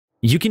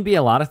You can be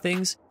a lot of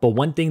things, but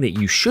one thing that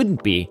you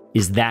shouldn't be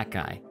is that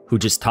guy who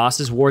just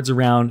tosses wards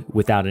around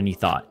without any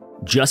thought.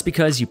 Just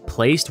because you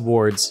placed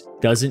wards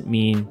doesn't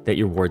mean that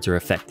your wards are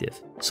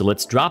effective. So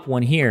let's drop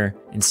one here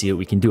and see what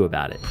we can do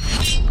about it.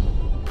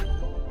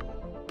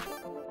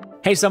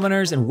 Hey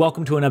summoners, and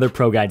welcome to another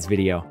ProGuides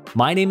video.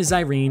 My name is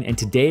Irene, and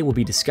today we'll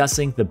be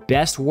discussing the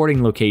best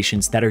warding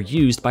locations that are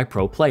used by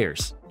pro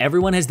players.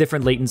 Everyone has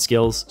different latent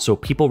skills, so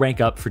people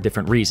rank up for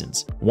different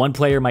reasons. One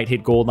player might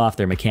hit gold off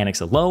their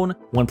mechanics alone,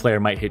 one player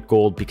might hit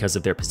gold because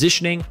of their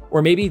positioning,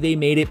 or maybe they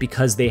made it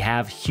because they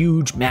have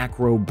huge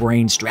macro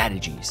brain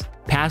strategies.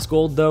 Past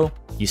gold though,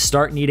 you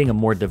start needing a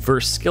more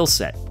diverse skill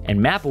set,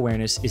 and map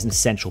awareness is an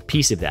essential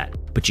piece of that.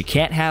 But you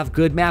can't have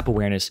good map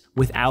awareness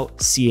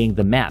without seeing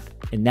the map,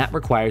 and that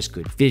requires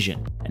good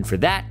vision. And for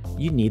that,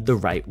 you need the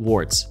right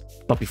wards.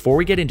 But before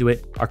we get into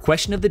it, our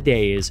question of the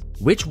day is,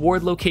 which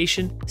ward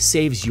location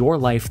saves your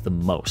life the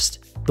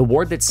most? The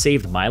ward that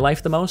saved my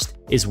life the most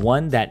is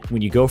one that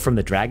when you go from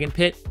the dragon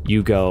pit,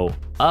 you go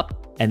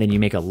up, and then you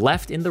make a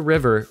left in the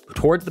river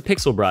towards the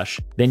pixel brush,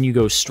 then you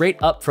go straight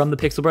up from the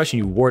pixel brush and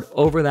you ward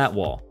over that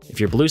wall. If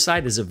you're blue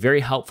side, this is a very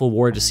helpful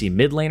ward to see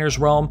mid laners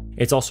roam.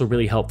 It's also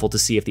really helpful to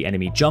see if the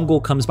enemy jungle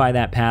comes by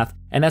that path,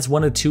 and that's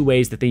one of two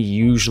ways that they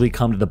usually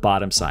come to the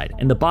bottom side.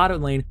 And the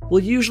bottom lane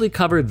will usually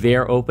cover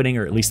their opening,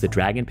 or at least the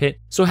dragon pit,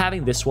 so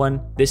having this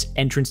one, this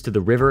entrance to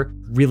the river,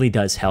 really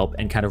does help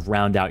and kind of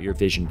round out your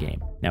vision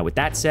game. Now with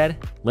that said,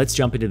 let's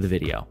jump into the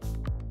video.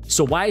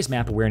 So why is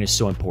map awareness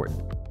so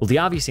important? Well, the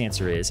obvious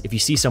answer is if you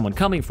see someone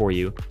coming for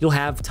you, you'll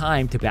have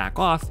time to back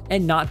off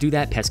and not do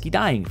that pesky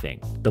dying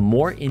thing. The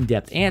more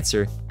in-depth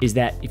answer is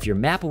that if your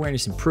map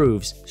awareness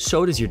improves,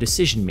 so does your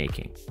decision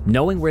making.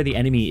 Knowing where the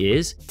enemy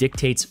is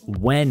dictates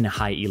when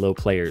high elo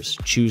players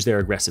choose their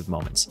aggressive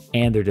moments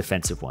and their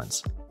defensive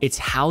ones. It's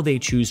how they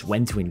choose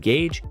when to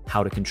engage,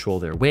 how to control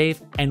their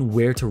wave, and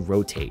where to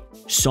rotate.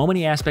 So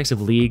many aspects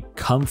of League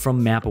come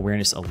from map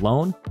awareness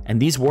alone,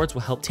 and these wards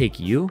will help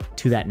take you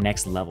to that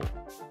next level.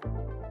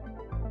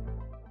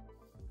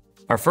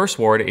 Our first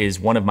ward is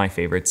one of my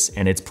favorites,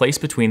 and it's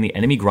placed between the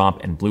enemy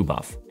Gromp and blue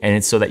buff, and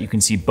it's so that you can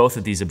see both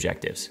of these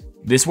objectives.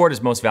 This ward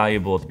is most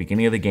valuable at the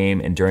beginning of the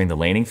game and during the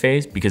laning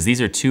phase because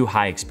these are two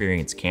high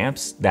experience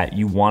camps that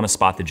you want to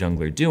spot the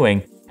jungler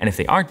doing, and if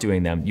they aren't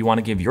doing them, you want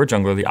to give your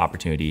jungler the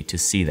opportunity to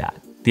see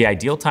that. The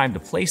ideal time to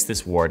place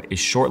this ward is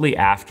shortly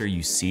after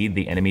you see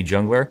the enemy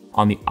jungler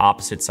on the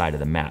opposite side of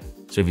the map.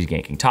 So if he's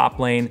ganking top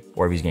lane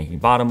or if he's ganking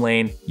bottom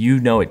lane,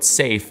 you know it's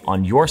safe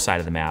on your side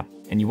of the map,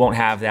 and you won't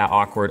have that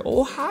awkward,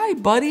 oh, hi,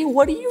 buddy,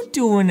 what are you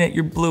doing at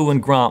your blue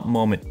and Gromp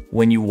moment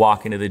when you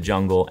walk into the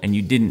jungle and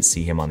you didn't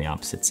see him on the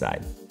opposite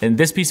side. And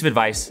this piece of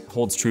advice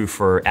holds true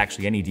for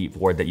actually any deep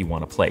ward that you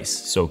want to place.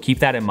 So keep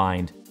that in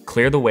mind,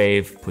 clear the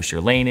wave, push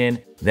your lane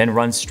in, then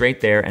run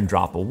straight there and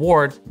drop a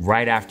ward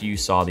right after you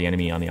saw the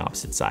enemy on the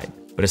opposite side.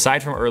 But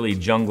aside from early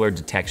jungler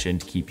detection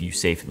to keep you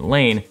safe in the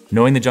lane,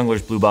 knowing the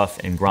jungler's blue buff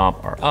and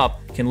Gromp are up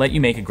can let you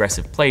make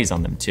aggressive plays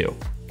on them too.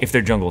 If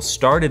their jungle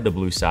started the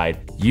blue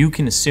side, you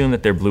can assume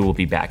that their blue will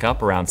be back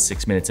up around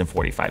 6 minutes and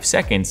 45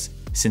 seconds,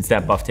 since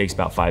that buff takes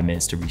about 5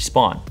 minutes to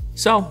respawn.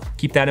 So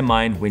keep that in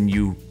mind when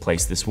you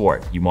place this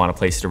ward. You want to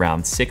place it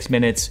around 6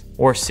 minutes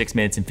or 6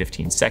 minutes and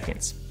 15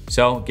 seconds.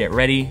 So get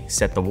ready,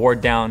 set the ward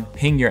down,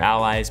 ping your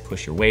allies,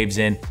 push your waves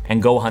in,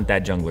 and go hunt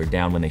that jungler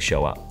down when they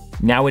show up.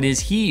 Now it is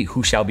he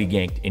who shall be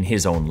ganked in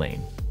his own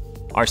lane.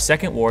 Our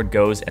second ward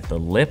goes at the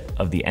lip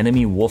of the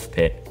enemy wolf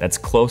pit that's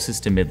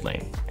closest to mid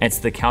lane, and it's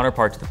the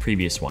counterpart to the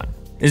previous one.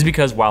 This is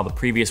because while the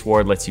previous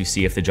ward lets you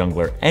see if the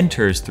jungler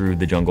enters through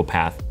the jungle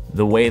path,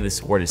 the way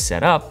this ward is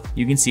set up,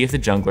 you can see if the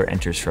jungler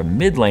enters from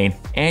mid lane,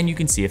 and you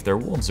can see if their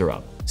wolves are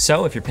up.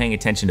 So if you're paying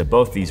attention to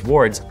both these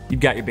wards, you've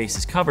got your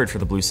bases covered for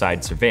the blue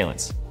side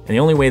surveillance. And the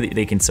only way that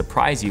they can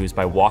surprise you is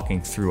by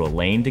walking through a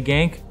lane to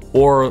gank,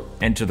 or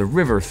enter the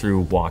river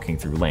through walking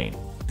through lane.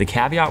 The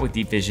caveat with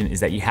deep vision is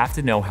that you have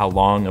to know how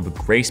long of a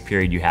grace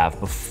period you have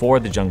before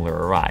the jungler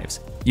arrives.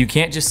 You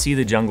can't just see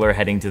the jungler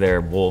heading to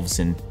their wolves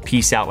and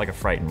peace out like a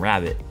frightened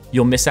rabbit.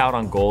 You'll miss out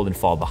on gold and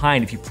fall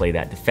behind if you play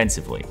that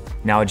defensively.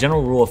 Now, a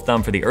general rule of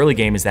thumb for the early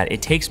game is that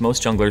it takes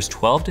most junglers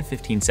 12 to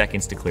 15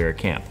 seconds to clear a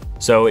camp.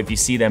 So if you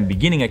see them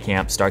beginning a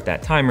camp, start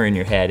that timer in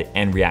your head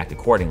and react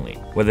accordingly.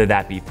 Whether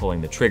that be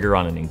pulling the trigger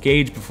on an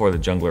engage before the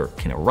jungler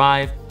can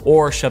arrive,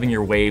 or shoving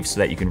your wave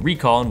so that you can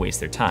recall and waste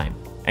their time.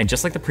 And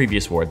just like the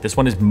previous ward, this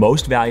one is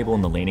most valuable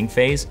in the laning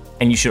phase,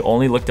 and you should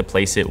only look to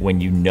place it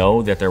when you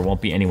know that there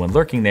won't be anyone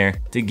lurking there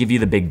to give you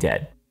the big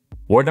dead.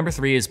 Ward number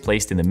 3 is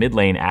placed in the mid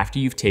lane after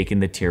you've taken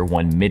the tier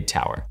 1 mid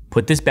tower.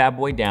 Put this bad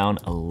boy down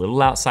a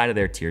little outside of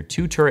their tier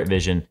 2 turret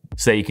vision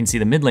so that you can see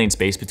the mid lane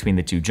space between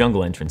the two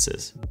jungle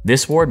entrances.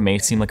 This ward may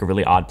seem like a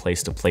really odd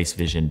place to place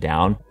vision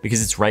down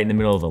because it's right in the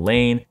middle of the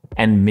lane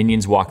and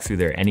minions walk through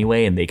there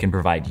anyway and they can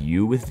provide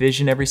you with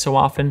vision every so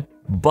often,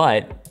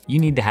 but you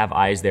need to have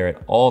eyes there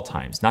at all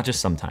times, not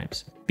just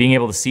sometimes. Being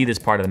able to see this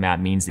part of the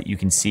map means that you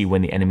can see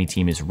when the enemy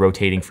team is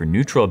rotating for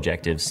neutral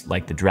objectives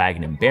like the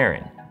Dragon and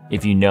Baron.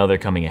 If you know they're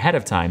coming ahead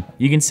of time,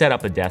 you can set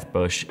up a death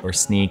bush or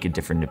sneak a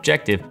different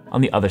objective on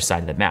the other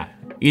side of the map.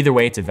 Either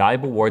way, it's a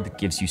valuable ward that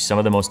gives you some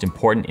of the most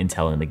important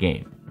intel in the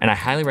game. And I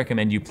highly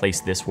recommend you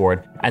place this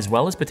ward, as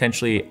well as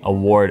potentially a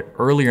ward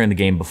earlier in the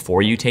game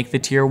before you take the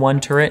tier 1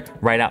 turret,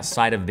 right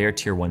outside of their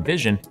tier 1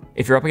 vision,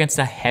 if you're up against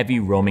a heavy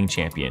roaming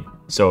champion.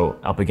 So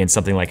up against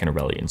something like an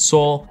Aurelion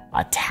Soul,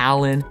 a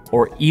Talon,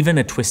 or even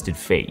a Twisted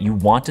Fate. You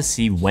want to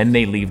see when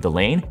they leave the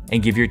lane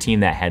and give your team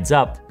that heads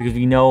up, because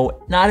we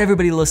know not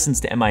everybody listens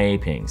to MIA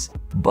pings,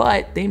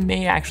 but they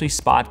may actually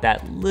spot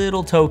that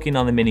little token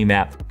on the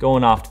minimap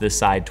going off to the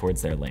side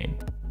towards their lane.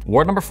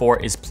 Ward number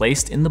 4 is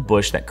placed in the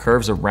bush that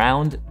curves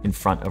around in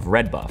front of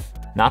red buff.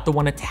 Not the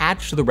one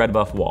attached to the red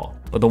buff wall,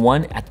 but the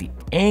one at the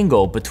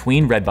angle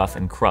between red buff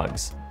and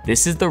Krugs.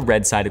 This is the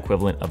red side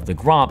equivalent of the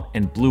Gromp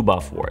and blue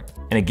buff ward,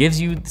 and it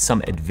gives you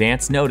some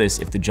advance notice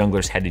if the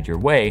jungler's headed your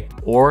way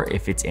or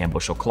if it's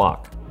ambush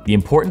o'clock. The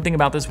important thing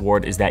about this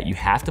ward is that you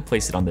have to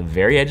place it on the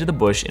very edge of the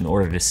bush in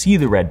order to see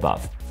the red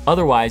buff.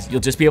 Otherwise,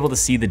 you'll just be able to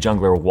see the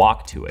jungler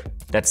walk to it.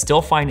 That's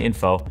still fine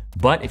info,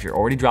 but if you're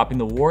already dropping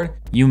the ward,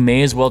 you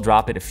may as well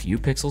drop it a few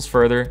pixels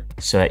further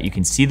so that you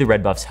can see the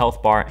red buff's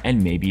health bar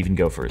and maybe even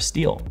go for a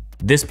steal.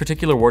 This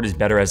particular ward is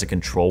better as a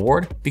control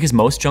ward because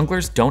most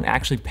junglers don't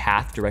actually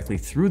path directly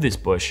through this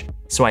bush,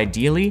 so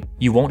ideally,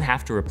 you won't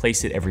have to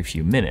replace it every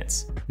few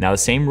minutes. Now, the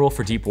same rule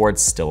for deep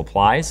wards still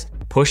applies.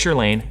 Push your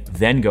lane,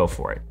 then go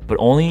for it, but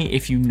only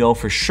if you know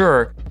for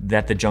sure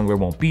that the jungler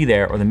won't be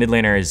there or the mid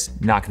laner is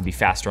not going to be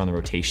faster on the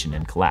rotation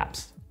and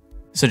collapse.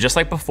 So just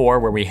like before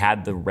where we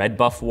had the red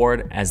buff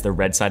ward as the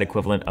red side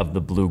equivalent of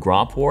the blue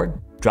Gromp ward,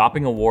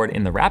 dropping a ward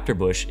in the Raptor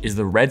bush is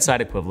the red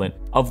side equivalent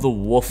of the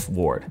Wolf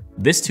ward.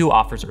 This too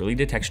offers early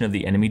detection of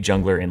the enemy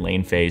jungler in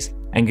lane phase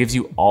and gives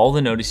you all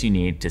the notice you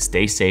need to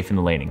stay safe in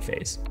the laning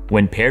phase.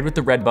 When paired with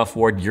the red buff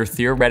ward, you're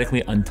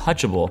theoretically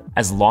untouchable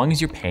as long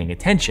as you're paying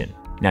attention.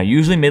 Now,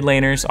 usually mid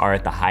laners are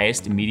at the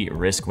highest immediate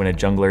risk when a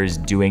jungler is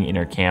doing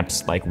inner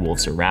camps like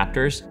wolves or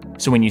raptors.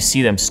 So when you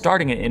see them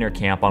starting an inner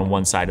camp on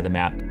one side of the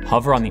map,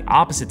 hover on the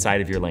opposite side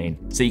of your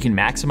lane so you can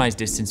maximize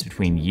distance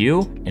between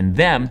you and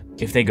them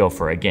if they go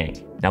for a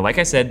gank. Now, like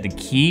I said, the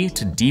key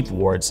to deep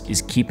wards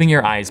is keeping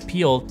your eyes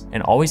peeled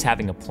and always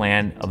having a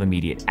plan of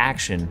immediate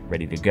action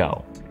ready to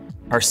go.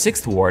 Our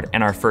 6th ward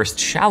and our first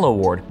shallow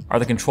ward are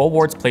the control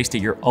wards placed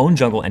at your own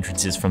jungle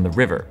entrances from the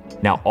river.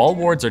 Now, all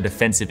wards are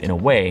defensive in a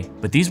way,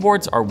 but these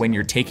wards are when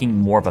you're taking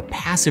more of a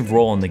passive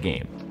role in the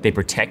game. They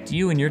protect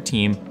you and your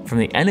team from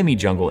the enemy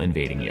jungle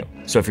invading you.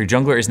 So if your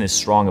jungler isn't as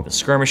strong of a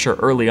skirmisher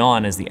early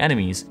on as the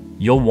enemies,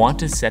 you'll want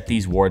to set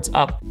these wards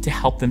up to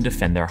help them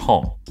defend their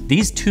home.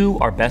 These two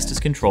are best as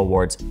control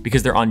wards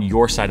because they're on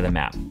your side of the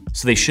map,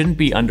 so they shouldn't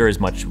be under as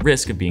much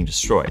risk of being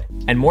destroyed.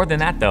 And more than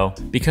that though,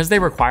 because they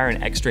require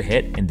an extra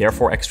hit and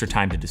therefore extra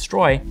time to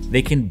destroy,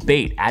 they can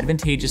bait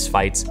advantageous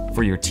fights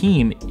for your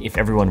team if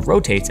everyone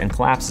rotates and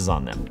collapses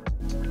on them.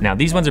 Now,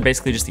 these ones are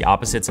basically just the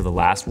opposites of the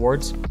last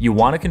wards. You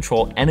want to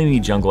control enemy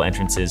jungle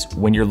entrances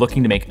when you're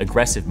looking to make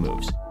aggressive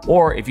moves,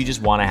 or if you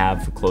just want to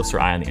have a closer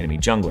eye on the enemy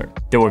jungler.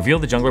 They'll reveal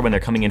the jungler when they're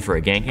coming in for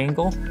a gank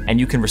angle, and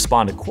you can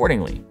respond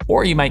accordingly,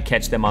 or you might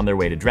catch them on their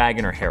way to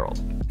Dragon or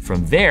Herald.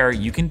 From there,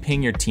 you can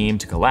ping your team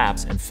to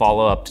collapse and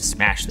follow up to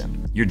smash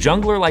them. Your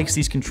jungler likes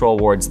these control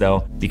wards though,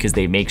 because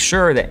they make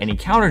sure that any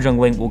counter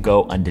jungling will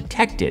go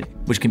undetected,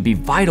 which can be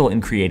vital in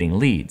creating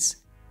leads.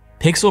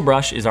 Pixel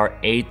Brush is our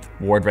 8th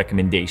ward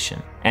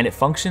recommendation, and it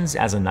functions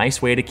as a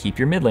nice way to keep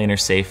your mid laner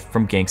safe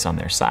from ganks on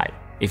their side.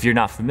 If you're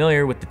not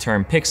familiar with the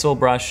term Pixel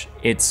Brush,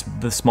 it's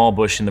the small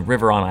bush in the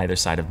river on either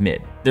side of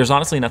mid. There's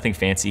honestly nothing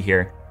fancy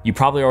here. You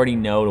probably already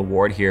know to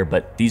ward here,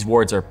 but these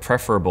wards are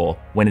preferable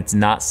when it's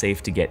not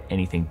safe to get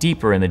anything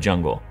deeper in the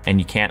jungle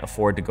and you can't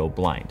afford to go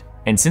blind.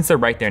 And since they're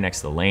right there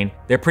next to the lane,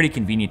 they're pretty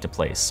convenient to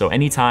place, so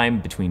any time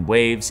between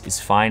waves is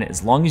fine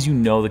as long as you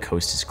know the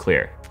coast is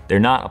clear. They're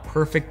not a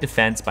perfect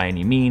defense by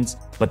any means,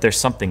 but there's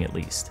something at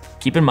least.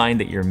 Keep in mind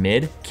that your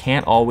mid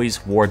can't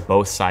always ward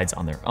both sides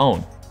on their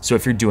own. So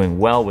if you're doing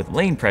well with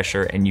lane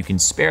pressure and you can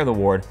spare the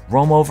ward,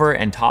 roam over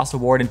and toss a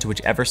ward into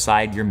whichever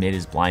side your mid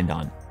is blind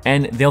on.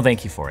 And they'll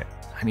thank you for it.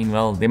 I mean,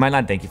 well, they might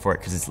not thank you for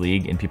it because it's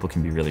League and people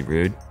can be really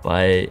rude,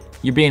 but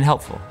you're being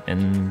helpful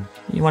and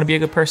you want to be a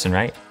good person,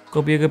 right?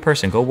 Go be a good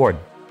person, go ward,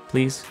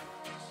 please.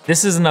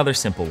 This is another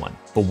simple one,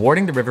 but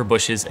warding the river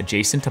bushes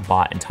adjacent to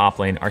bot and top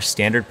lane are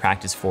standard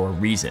practice for a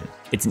reason.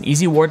 It's an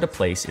easy ward to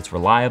place, it's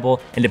reliable,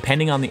 and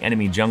depending on the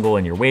enemy jungle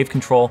and your wave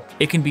control,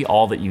 it can be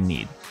all that you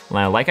need.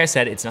 Now, like I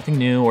said, it's nothing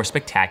new or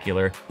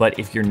spectacular, but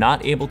if you're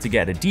not able to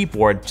get a deep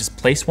ward, just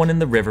place one in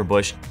the river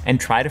bush and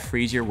try to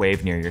freeze your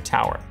wave near your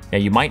tower. Now,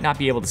 you might not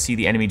be able to see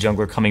the enemy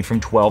jungler coming from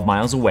 12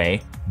 miles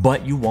away,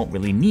 but you won't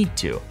really need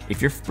to.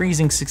 If you're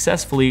freezing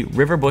successfully,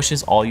 river bush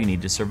is all you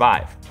need to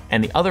survive.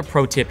 And the other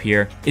pro tip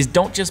here is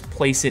don't just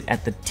place it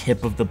at the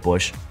tip of the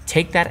bush.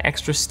 Take that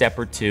extra step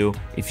or two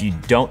if you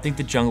don't think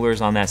the jungler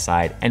is on that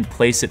side and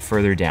place it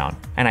further down.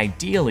 And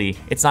ideally,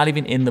 it's not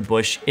even in the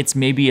bush, it's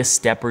maybe a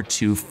step or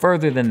two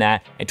further than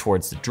that and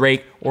towards the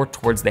Drake or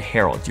towards the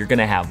Herald. You're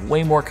gonna have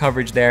way more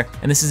coverage there,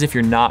 and this is if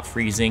you're not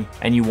freezing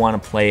and you wanna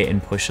play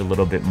and push a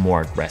little bit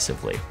more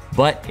aggressively.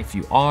 But if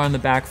you are on the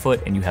back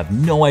foot and you have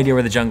no idea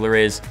where the jungler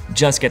is,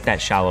 just get that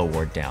shallow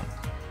ward down.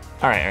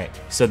 All right.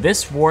 So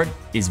this ward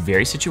is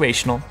very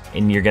situational,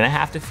 and you're gonna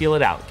have to feel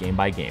it out game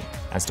by game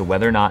as to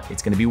whether or not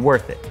it's gonna be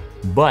worth it.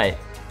 But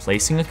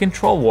placing a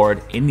control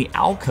ward in the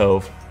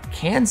alcove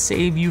can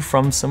save you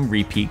from some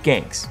repeat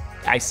ganks.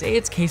 I say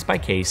it's case by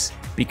case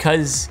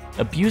because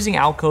abusing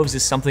alcoves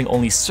is something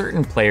only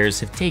certain players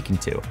have taken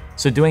to.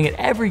 So doing it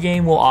every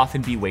game will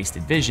often be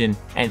wasted vision,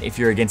 and if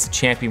you're against a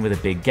champion with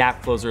a big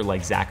gap closer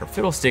like Zac or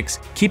Fiddlesticks,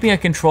 keeping a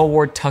control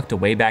ward tucked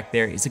away back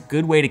there is a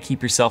good way to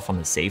keep yourself on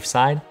the safe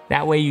side.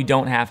 That way you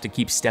don't have to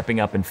keep stepping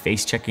up and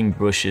face checking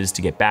bushes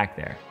to get back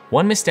there.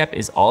 One misstep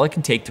is all it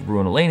can take to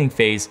ruin a laning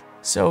phase,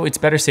 so it's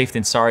better safe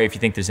than sorry if you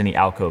think there's any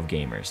alcove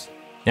gamers.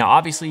 Now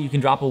obviously you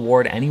can drop a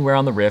ward anywhere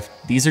on the Rift.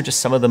 These are just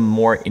some of the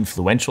more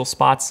influential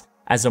spots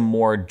as a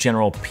more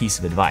general piece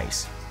of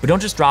advice. But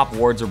don't just drop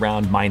wards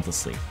around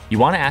mindlessly. You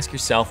want to ask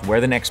yourself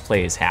where the next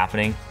play is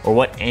happening or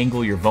what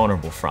angle you're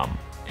vulnerable from.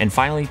 And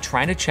finally,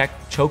 try to check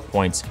choke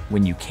points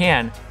when you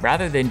can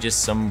rather than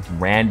just some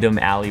random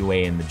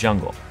alleyway in the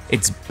jungle.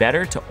 It's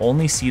better to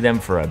only see them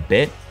for a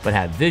bit but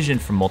have vision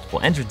from multiple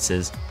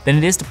entrances than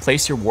it is to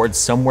place your wards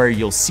somewhere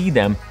you'll see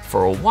them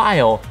for a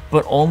while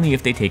but only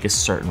if they take a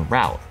certain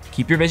route.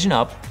 Keep your vision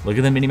up, look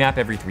at the minimap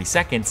every 3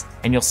 seconds,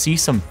 and you'll see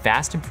some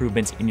fast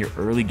improvements in your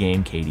early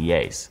game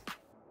KDAs.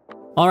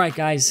 All right,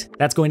 guys,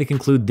 that's going to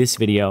conclude this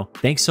video.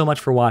 Thanks so much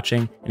for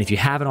watching. And if you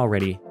haven't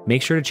already,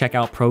 make sure to check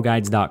out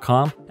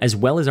ProGuides.com as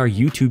well as our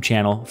YouTube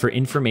channel for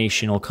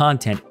informational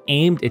content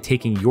aimed at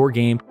taking your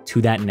game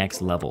to that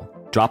next level.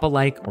 Drop a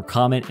like or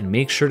comment and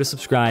make sure to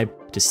subscribe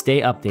to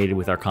stay updated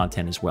with our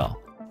content as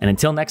well. And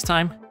until next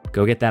time,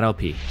 go get that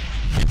LP.